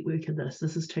support network in this.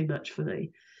 This is too much for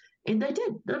me. And they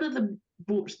did. None of them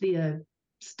brought their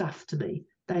stuff to me.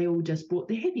 They all just brought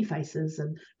their happy faces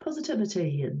and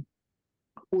positivity and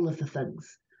all of the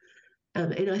things.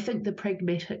 And I think the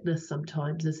pragmaticness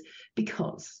sometimes is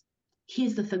because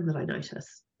here's the thing that I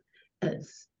notice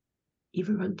is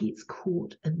everyone gets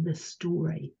caught in this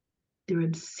story. They're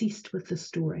obsessed with the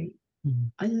story.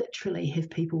 I literally have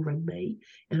people ring me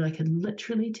and I can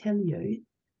literally tell you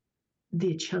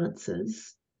their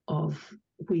chances of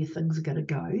where things are going to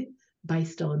go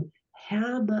based on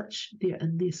how much they're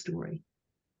in their story.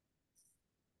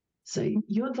 So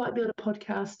you invite me on a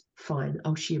podcast, fine,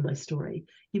 I'll share my story.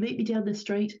 You meet me down the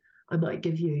street, I might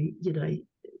give you,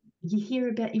 you hear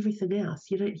about everything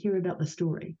else. You don't hear about the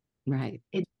story. Right.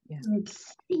 And you're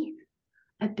obsessed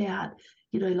about,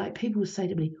 like people will say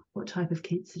to me, what type of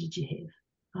cancer did you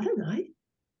have? I don't know.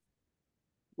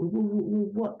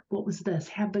 Well, what was this?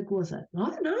 How big was it? I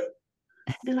don't know.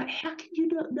 They're like, how can you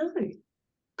not know?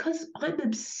 Because I'm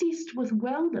obsessed with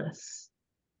wellness.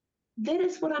 That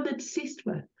is what I'm obsessed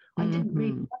with. I didn't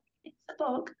read the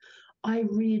book. I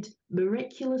read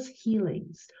Miraculous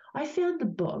Healings. I found a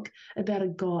book about a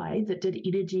guy that did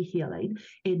energy healing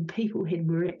and people had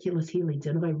miraculous healings,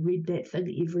 and I read that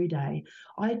thing every day.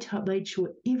 I made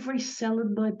sure every cell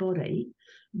in my body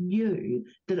knew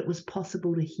that it was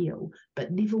possible to heal,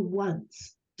 but never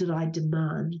once did I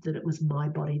demand that it was my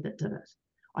body that did it.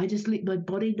 I just let my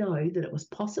body know that it was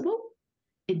possible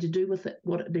and to do with it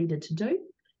what it needed to do.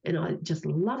 And I just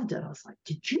loved it. I was like,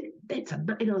 that's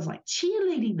amazing. And I was like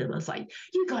cheerleading them. I was like,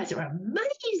 you guys are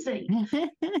amazing.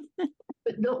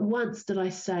 But not once did I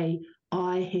say,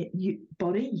 body,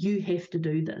 you have to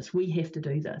do this. We have to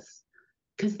do this.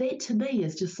 Because that to me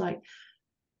is just like,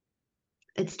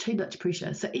 it's too much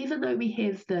pressure. So even though we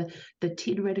have the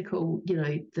 10 radical,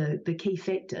 the key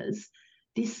factors,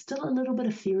 there's still a little bit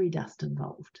of fairy dust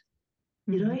involved.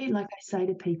 Like I say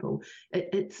to people,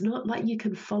 it's not like you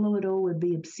can follow it all and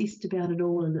be obsessed about it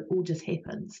all and it all just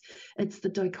happens. It's the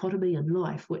dichotomy in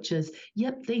life, which is,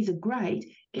 yep, these are great,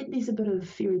 and there's a bit of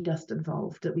fairy dust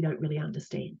involved that we don't really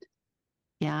understand.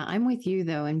 Yeah, I'm with you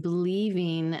though, and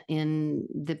believing in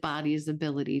the body's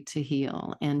ability to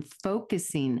heal and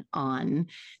focusing on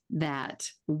that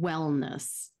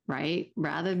wellness, right?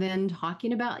 Rather than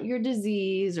talking about your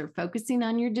disease or focusing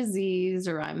on your disease,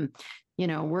 or I'm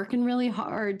working really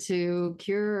hard to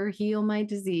cure or heal my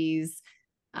disease.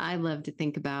 I love to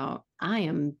think about I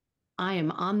am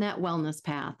on that wellness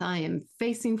path. I am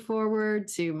facing forward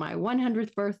to my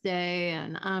 100th birthday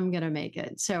and I'm going to make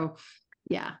it. So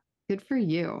yeah, good for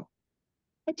you.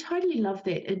 I totally love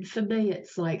that. And for me,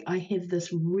 it's like I have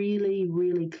this really,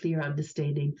 really clear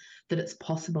understanding that it's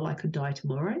possible I could die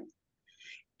tomorrow.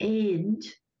 And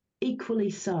equally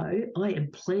so, I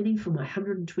am planning for my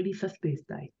 125th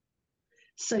birthday.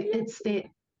 So it's that,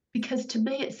 because to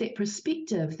me, it's that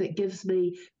perspective that gives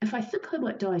me, if I think I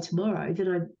might die tomorrow,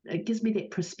 then it gives me that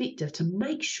perspective to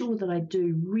make sure that I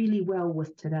do really well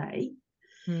with today.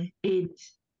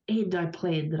 And I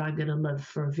plan that I'm going to live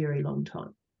for a very long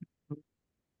time.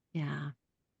 Yeah.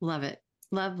 Love it.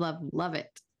 Love, love, love it.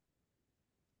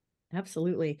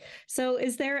 Absolutely. So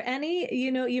is there any,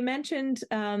 you mentioned,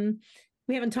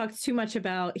 we haven't talked too much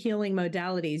about healing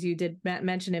modalities. You did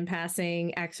mention in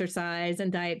passing exercise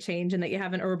and diet change, and that you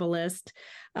have an herbalist.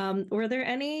 Were there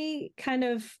any kind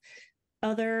of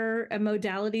other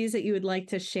modalities that you would like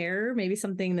to share? Maybe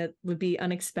something that would be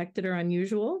unexpected or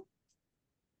unusual?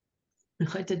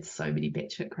 I did so many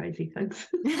batshit crazy things.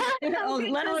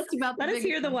 Let us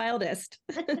hear the wildest.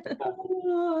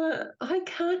 I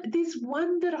can't. There's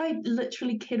one that I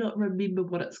literally cannot remember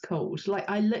what it's called. Like,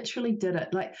 I literally did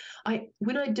it. Like,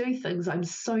 when I do things, I'm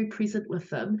so present with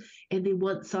them, and then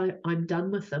once I'm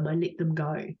done with them, I let them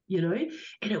go. And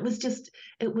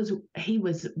he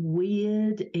was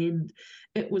weird, and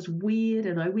it was weird,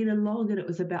 and I went along, and it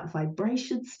was about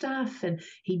vibration stuff, and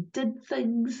he did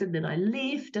things, and then I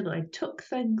left, and I took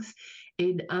things,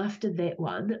 and after that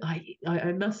one,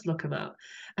 I must look him up.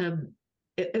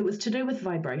 It was to do with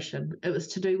vibration. It was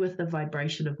to do with the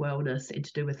vibration of wellness, and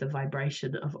to do with the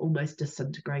vibration of almost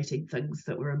disintegrating things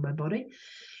that were in my body.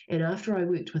 And after I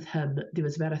worked with him, there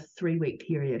was about a 3-week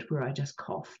period where I just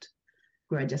coughed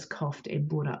and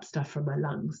brought up stuff from my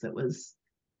lungs that was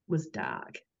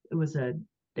dark. I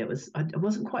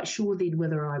wasn't quite sure then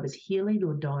whether I was healing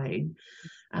or dying,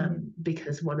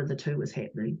 because one of the two was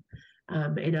happening.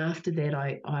 And after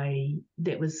that,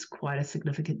 that was quite a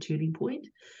significant turning point.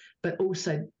 But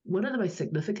also, one of the most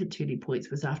significant turning points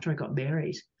was after I got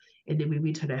married, and then we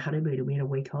went on our honeymoon and we had a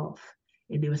week off,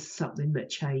 and there was something that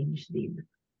changed then.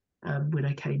 When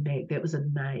I came back, that was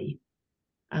in May,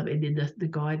 and then the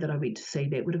guy that I went to see,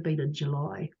 that would have been in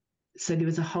July. So there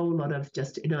was a whole lot of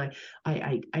just, I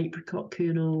ate apricot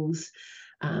kernels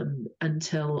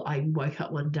until I woke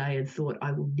up one day and thought,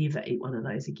 I will never eat one of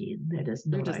those again. That is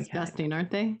not okay. They're disgusting,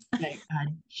 aren't they? They are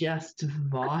just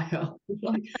vile.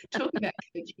 Like, talk about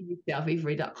coaching yourself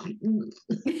every day.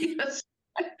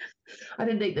 I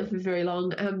didn't eat them for very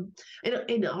long. And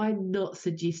I'm not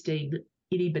suggesting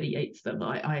anybody eats them.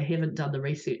 I haven't done the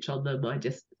research on them. I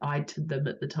did them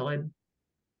at the time.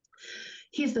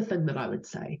 Here's the thing that I would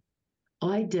say.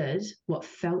 I did what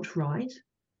felt right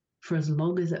for as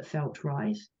long as it felt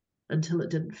right, until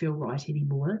it didn't feel right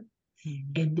anymore.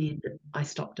 And then I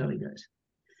stopped doing it.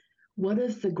 One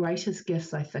of the greatest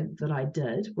gifts I think that I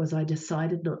did was I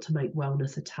decided not to make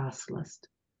wellness a task list.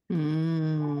 I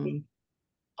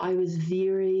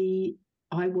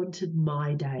wanted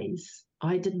my days.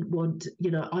 I didn't want,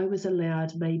 I was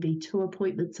allowed maybe 2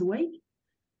 appointments a week,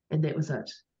 and that was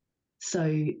it.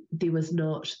 So there was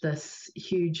not this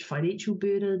huge financial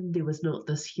burden. There was not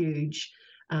this huge,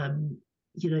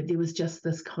 there was just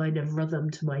this kind of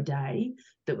rhythm to my day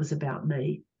that was about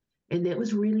me. And that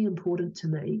was really important to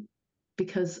me,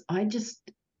 because I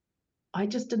just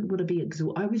didn't want to be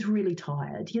exhausted. I was really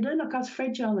tired, like I was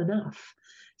fragile enough.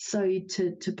 So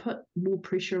to put more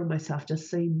pressure on myself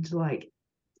just seemed like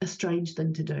a strange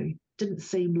thing to do. Didn't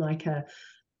seem like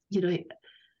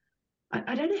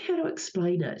I don't know how to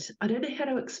explain it. I don't know how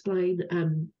to explain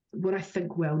what I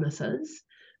think wellness is,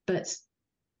 but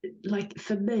like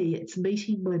for me, it's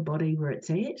meeting my body where it's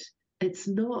at. It's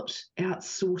not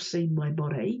outsourcing my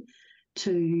body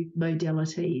to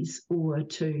modalities or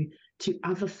to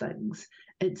other things.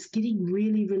 It's getting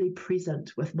really, really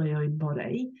present with my own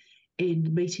body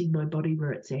and meeting my body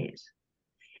where it's at.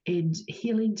 And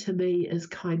healing to me is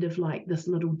kind of like this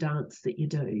little dance that you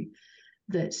do,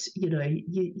 that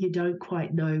you don't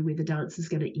quite know where the dance is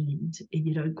going to end, and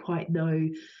you don't quite know,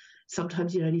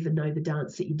 sometimes you don't even know the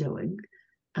dance that you're doing,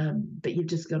 but you've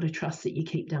just got to trust that you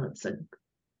keep dancing,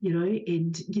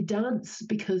 and you dance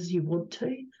because you want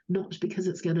to, not because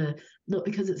it's going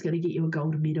to get you a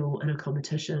gold medal in a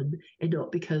competition, and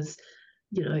not because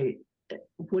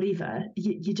whatever,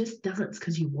 you just dance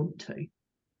because you want to.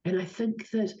 And I think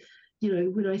that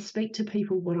when I speak to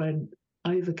people, what I'm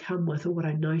overcome with, or what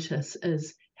I notice,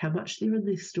 is how much they're in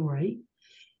their story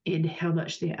and how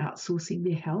much they're outsourcing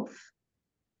their health,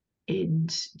 and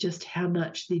just how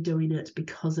much they're doing it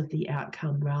because of the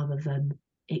outcome, rather than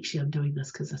actually, I'm doing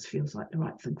this because this feels like the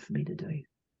right thing for me to do.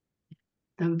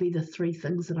 That would be the 3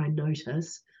 things that I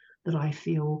notice that I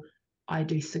feel I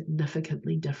do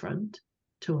significantly different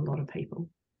to a lot of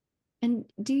people. And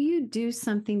do you do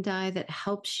something, Di, that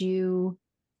helps you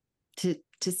to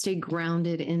stay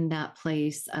grounded in that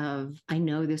place of, I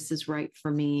know this is right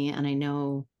for me, and I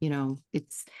know,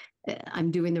 I'm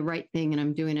doing the right thing, and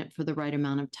I'm doing it for the right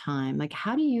amount of time? Like,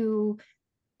 how do you,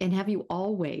 and have you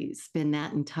always been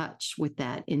that in touch with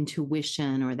that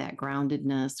intuition or that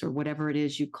groundedness or whatever it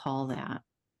is you call that?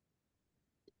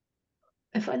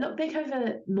 If I look back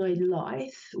over my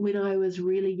life, when I was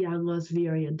really young, I was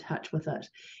very in touch with it.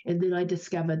 And then I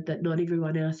discovered that not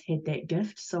everyone else had that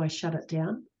gift, so I shut it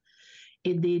down.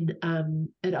 And then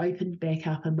it opened back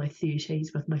up in my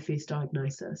 30s with my first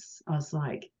diagnosis. I was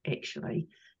like, actually,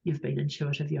 you've been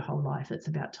intuitive your whole life. It's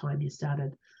about time you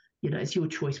started, it's your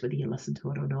choice whether you listen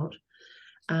to it or not.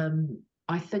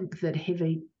 I think that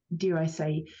having, dare I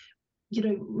say,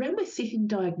 around my second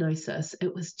diagnosis,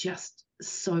 it was just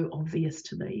so obvious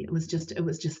to me. It was just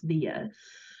there.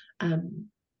 And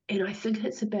I think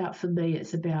for me,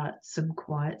 it's about some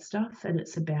quiet stuff, and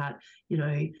it's about,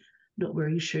 not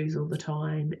wearing shoes all the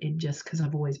time, and just because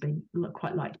I've always been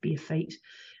quite liked bare feet.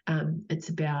 It's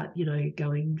about,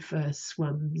 going for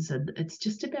swims, and it's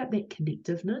just about that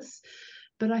connectiveness.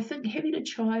 But I think having a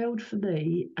child for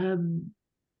me,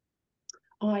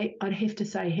 I'd have to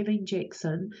say having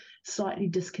Jackson slightly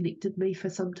disconnected me for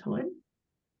some time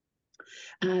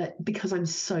because I'm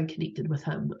so connected with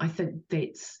him.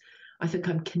 I think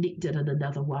I'm connected in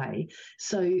another way.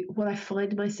 So what I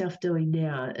find myself doing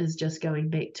now is just going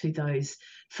back to those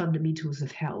fundamentals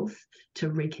of health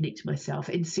to reconnect myself.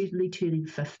 And certainly turning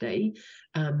 50,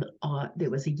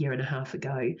 that was a year and a half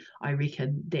ago, I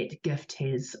reckon that gift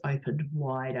has opened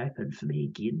wide open for me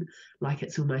again. Like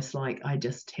it's almost like I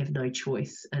just have no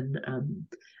choice in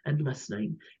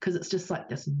listening, because it's just like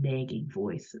this nagging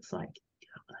voice. It's like, you're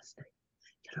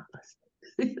not listening.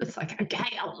 It's like,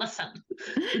 okay, I'll listen.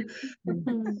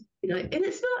 And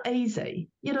it's not easy,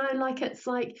 it's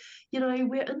like,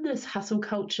 we're in this hustle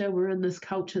culture. We're in this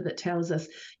culture that tells us,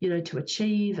 to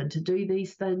achieve and to do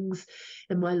these things.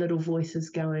 And my little voice is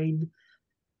going,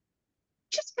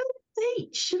 just go to the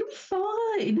beach, it'll be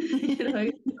fine.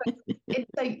 And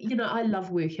so, I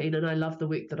love working and I love the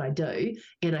work that I do,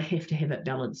 and I have to have it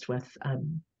balanced with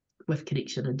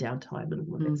connection and downtime and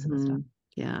all of that sort of stuff.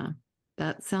 Yeah.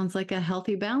 That sounds like a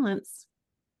healthy balance.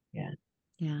 Yeah.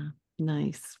 Yeah.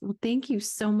 Nice. Well, thank you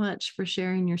so much for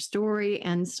sharing your story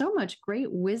and so much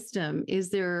great wisdom.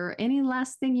 Is there any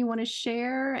last thing you want to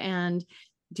share? And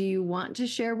do you want to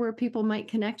share where people might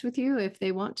connect with you if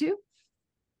they want to?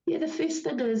 Yeah, the first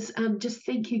thing is just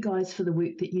thank you guys for the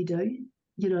work that you do.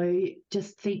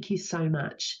 Just thank you so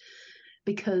much.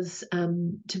 Because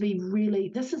to be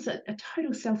really, this is a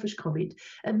total selfish comment.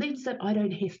 It means that I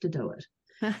don't have to do it.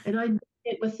 And I mean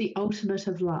it with the ultimate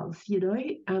of love,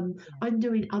 I'm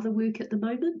doing other work at the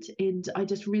moment, and I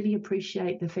just really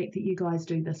appreciate the fact that you guys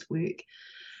do this work.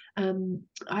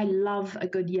 I love a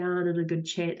good yarn and a good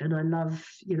chat, and I love,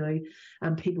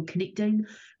 people connecting.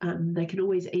 They can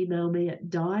always email me at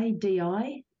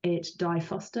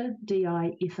di@difoster,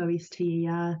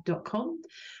 difoster.com.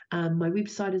 My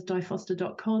website is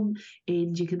difoster.com,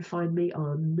 and you can find me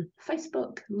on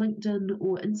Facebook, LinkedIn,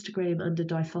 or Instagram under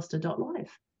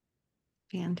difoster.live.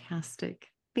 Fantastic.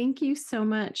 Thank you so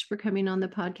much for coming on the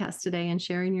podcast today and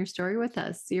sharing your story with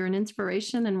us. You're an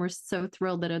inspiration, and we're so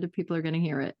thrilled that other people are going to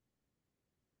hear it.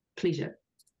 Pleasure.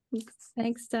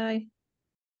 Thanks, Di.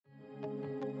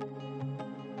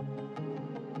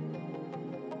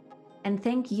 And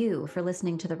thank you for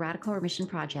listening to the Radical Remission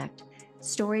Project,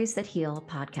 Stories That Heal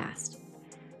podcast.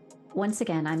 Once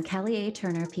again, I'm Kelly A.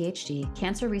 Turner, PhD,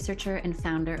 cancer researcher and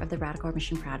founder of the Radical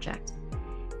Remission Project.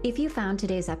 If you found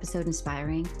today's episode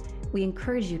inspiring, we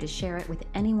encourage you to share it with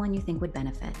anyone you think would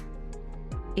benefit.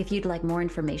 If you'd like more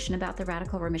information about the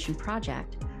Radical Remission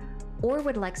Project, or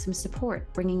would like some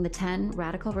support bringing the 10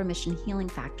 Radical Remission healing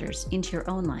factors into your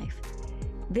own life,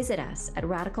 visit us at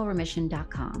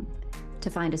radicalremission.com to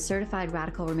find a certified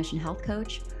Radical Remission health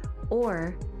coach,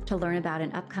 or to learn about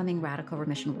an upcoming Radical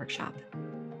Remission workshop.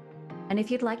 And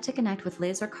if you'd like to connect with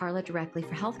Liz or Carla directly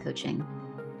for health coaching,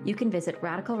 you can visit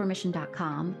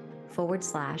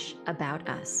radicalremission.com/about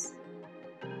us.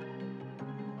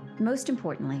 Most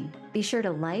importantly, be sure to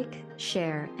like,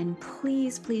 share, and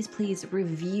please, please, please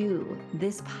review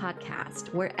this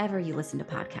podcast wherever you listen to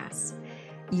podcasts.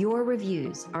 Your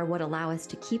reviews are what allow us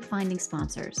to keep finding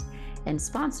sponsors, and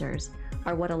sponsors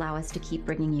are what allow us to keep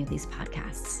bringing you these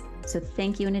podcasts. So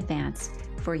thank you in advance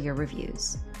for your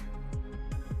reviews.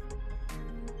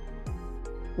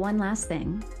 One last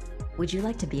thing, would you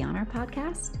like to be on our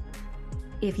podcast?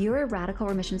 If you're a Radical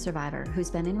Remission survivor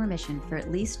who's been in remission for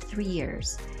at least 3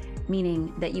 years,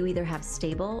 meaning that you either have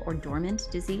stable or dormant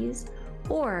disease,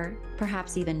 or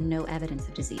perhaps even no evidence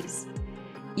of disease,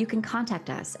 you can contact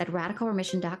us at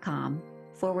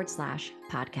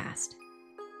radicalremission.com/podcast.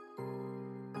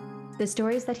 The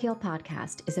Stories That Heal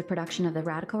podcast is a production of the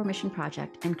Radical Remission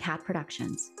Project and Cat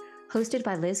Productions, hosted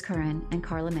by Liz Curran and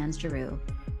Carla Mans-Giroux,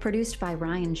 produced by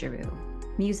Ryan Giroux,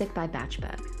 music by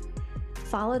Batchbug.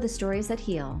 Follow The Stories That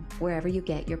Heal wherever you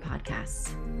get your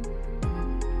podcasts.